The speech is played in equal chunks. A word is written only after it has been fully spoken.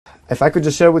if I could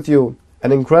just share with you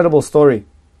an incredible story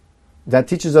that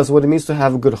teaches us what it means to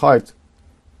have a good heart.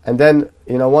 And then,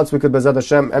 once we could, B'ezrat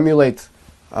Hashem, emulate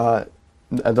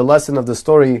the lesson of the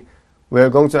story, we're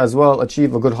going to as well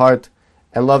achieve a good heart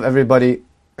and love everybody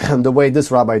the way this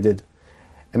rabbi did.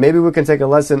 And maybe we can take a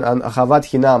lesson on achavat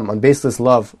chinam, on baseless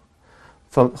love,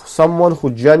 from someone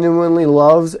who genuinely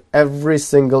loves every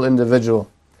single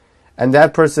individual. And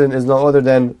that person is no other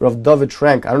than Rav David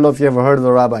Schrank. I don't know if you ever heard of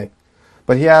the rabbi,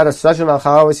 but he had such an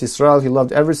achavat Yisrael. He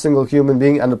loved every single human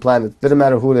being on the planet. Didn't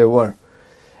matter who they were.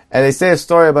 And they say a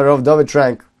story about Rav David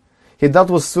Schrank. He dealt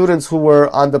with students who were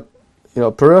on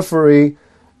the periphery.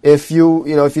 If you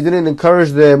didn't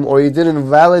encourage them or you didn't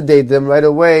validate them right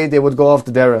away, they would go off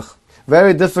the derech.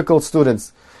 Very difficult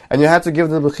students. And you had to give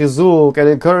them a chizuk and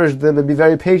encourage them and be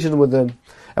very patient with them.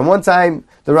 And one time,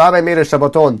 the rabbi made a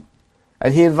Shabbaton.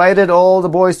 And he invited all the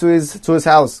boys to his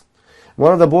house.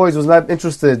 One of the boys was not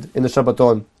interested in the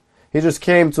Shabbaton. He just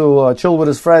came to chill with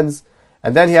his friends.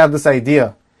 And then he had this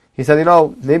idea. He said,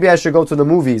 maybe I should go to the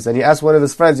movies. And he asked one of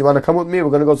his friends, you want to come with me? We're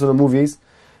going to go to the movies.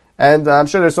 And I'm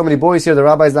sure there's so many boys here, the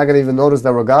rabbi's not going to even notice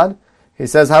that we're gone. He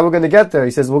says, how are we going to get there?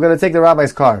 He says, we're going to take the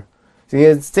rabbi's car. So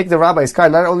you take the rabbi's car.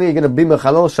 Not only are you going to be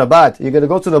mechalel Shabbat, you're going to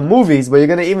go to the movies, but you're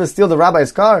going to even steal the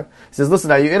rabbi's car. He says, listen,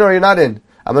 are you in or you're not in?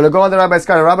 I'm going to go on the rabbi's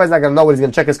car. The rabbi's not going to know what he's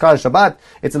going to check his car on Shabbat.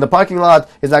 It's in the parking lot.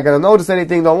 He's not going to notice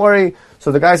anything. Don't worry.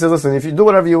 So the guy says, listen, if you do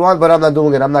whatever you want, but I'm not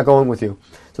doing it. I'm not going with you.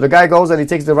 So the guy goes and he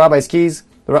takes the rabbi's keys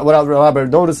without the rabbi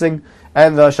noticing.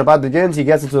 And the Shabbat begins. He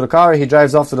gets into the car. He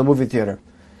drives off to the movie theater.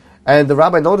 And the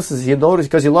rabbi notices,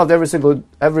 because he loved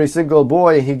every single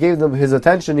boy, he gave them his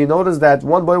attention. He noticed that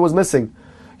one boy was missing.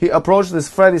 He approached his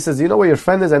friend. He says, you know where your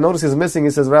friend is? I noticed he's missing.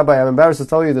 He says, Rabbi, I'm embarrassed to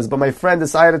tell you this, but my friend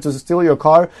decided to steal your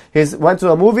car. He went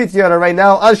to a movie theater right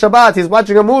now on Shabbat. He's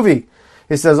watching a movie.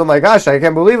 He says, oh my gosh, I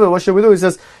can't believe it. What should we do? He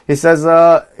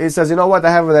says, you know what? I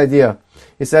have an idea.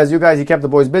 He says, he kept the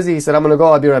boys busy. He said, I'm going to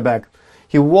go. I'll be right back.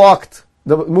 He walked.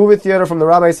 The movie theater from the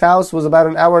rabbi's house was about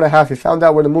an hour and a half. He found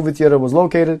out where the movie theater was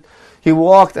located. He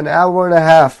walked an hour and a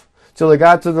half till he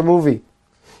got to the movie.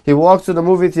 He walked to the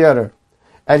movie theater,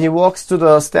 and he walks to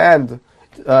the stand,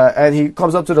 and he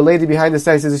comes up to the lady behind the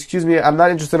stand. He says, excuse me, I'm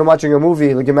not interested in watching a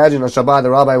movie. Like imagine on Shabbat,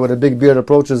 the rabbi with a big beard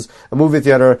approaches a movie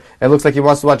theater, and it looks like he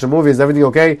wants to watch a movie. Is everything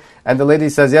okay? And the lady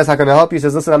says, yes, how can I help you? He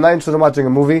says, listen, I'm not interested in watching a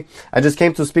movie. I just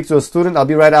came to speak to a student. I'll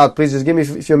be right out. Please just give me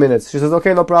a few minutes. She says,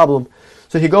 okay, no problem.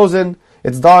 So he goes in.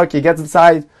 It's dark. He gets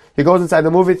inside. He goes inside the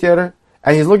movie theater,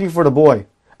 and he's looking for the boy.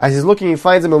 As he's looking, he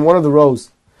finds him in one of the rows.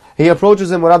 He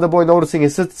approaches him without the boy noticing. He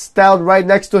sits down right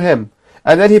next to him.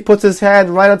 And then he puts his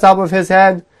hand right on top of his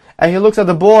hand, and he looks at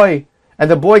the boy. And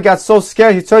the boy got so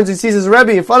scared, he turns and sees his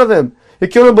Rebbe in front of him. He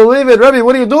couldn't believe it. Rebbe,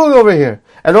 what are you doing over here?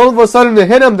 And all of a sudden it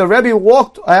hit him. The Rebbe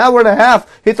walked an hour and a half.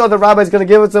 He thought the rabbi is going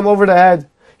to give it to him over the head.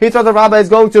 He thought the rabbi is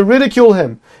going to ridicule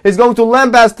him. He's going to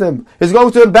lambast him. He's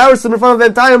going to embarrass him in front of the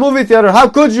entire movie theater. How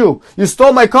could you? You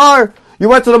stole my car. You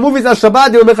went to the movies on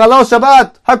Shabbat. You were mechalel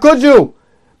Shabbat. How could you?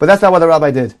 But that's not what the rabbi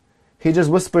did. He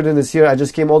just whispered in his ear, I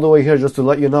just came all the way here just to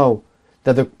let you know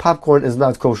that the popcorn is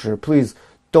not kosher. Please,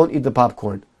 don't eat the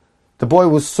popcorn. The boy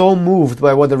was so moved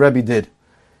by what the Rebbe did.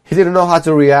 He didn't know how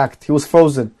to react. He was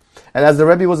frozen. And as the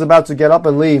Rebbe was about to get up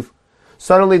and leave,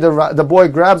 suddenly the boy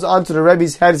grabs onto the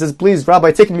Rebbe's hand and says, please,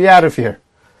 Rabbi, take me out of here.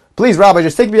 Please, Rabbi,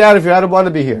 just take me out of here. I don't want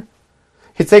to be here.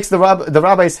 He takes the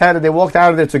Rabbi's hand and they walked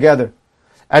out of there together.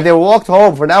 And they walked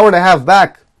home for an hour and a half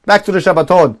back to the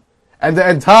Shabbaton. And the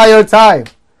entire time,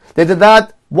 they did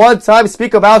not one time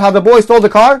speak about how the boy stole the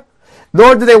car,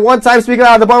 nor did they one time speak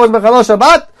about how the boy was mechalel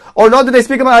Shabbat, or nor did they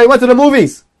speak about how he went to the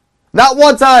movies. Not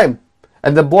one time.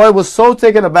 And the boy was so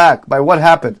taken aback by what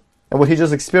happened and what he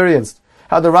just experienced.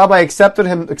 How the rabbi accepted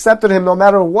him no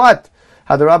matter what.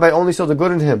 How the rabbi only saw the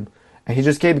good in him. And he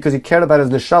just came because he cared about his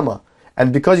neshama.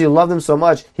 And because he loved him so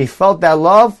much, he felt that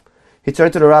love. He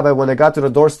turned to the rabbi when they got to the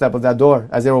doorstep of that door,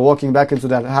 as they were walking back into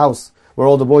that house where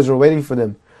all the boys were waiting for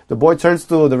them. The boy turns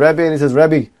to the Rebbe and he says,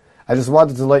 Rebbe, I just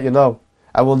wanted to let you know,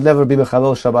 I will never be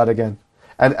mechalel Shabbat again.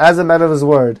 And as a man of his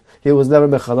word, he was never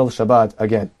mechalel Shabbat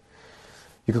again.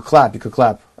 You could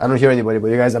clap. I don't hear anybody, but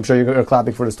you guys, I'm sure you're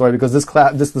clapping for the story because this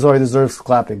story deserves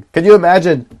clapping. Can you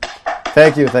imagine?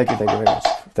 Thank you very much.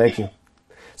 Thank you.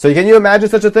 So can you imagine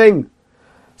such a thing?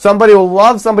 Somebody will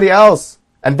love somebody else.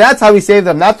 And that's how he saved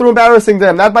them. Not through embarrassing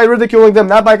them, not by ridiculing them,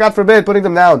 not by, God forbid, putting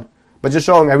them down. But just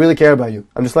showing, I really care about you.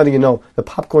 I'm just letting you know, the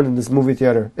popcorn in this movie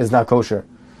theater is not kosher.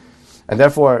 And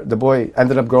therefore, the boy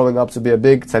ended up growing up to be a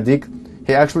big tzaddik.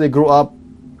 He actually grew up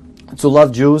to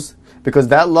love Jews, because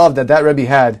that love that Rebbe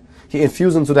had, he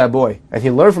infused into that boy. And he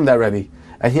learned from that Rebbe.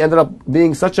 And he ended up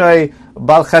being such a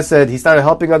Bal Chesed. He started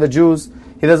helping other Jews.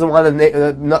 he doesn't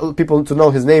want people to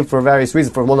know his name for various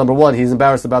reasons. For number one, he's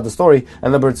embarrassed about the story,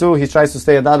 and number two, he tries to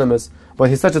stay anonymous. But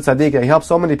he's such a tzaddik, and he helps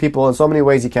so many people in so many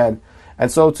ways he can.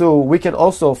 And so too, we can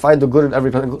also find the good in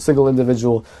every single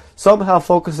individual. Somehow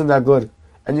focus on that good,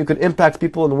 and you can impact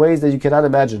people in ways that you cannot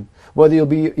imagine. Whether you'll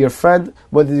be your friend,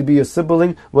 whether it be your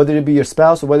sibling, whether it be your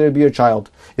spouse, or whether it be your child.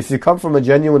 If you come from a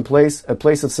genuine place, a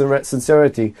place of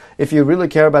sincerity, if you really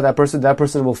care about that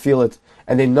person will feel it.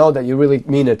 And they know that you really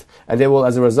mean it. And they will,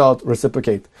 as a result,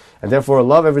 reciprocate. And therefore,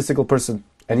 love every single person.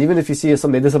 And even if you see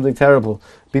they did something terrible,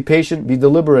 be patient, be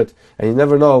deliberate, and you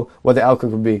never know what the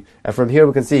outcome could be. And from here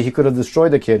we can see he could have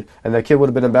destroyed the kid, and the kid would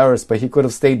have been embarrassed, but he could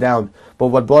have stayed down. But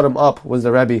what brought him up was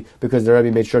the Rebbe, because the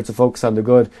Rebbe made sure to focus on the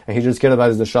good, and he just cared about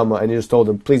his neshama, and he just told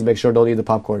him, please make sure don't eat the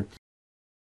popcorn.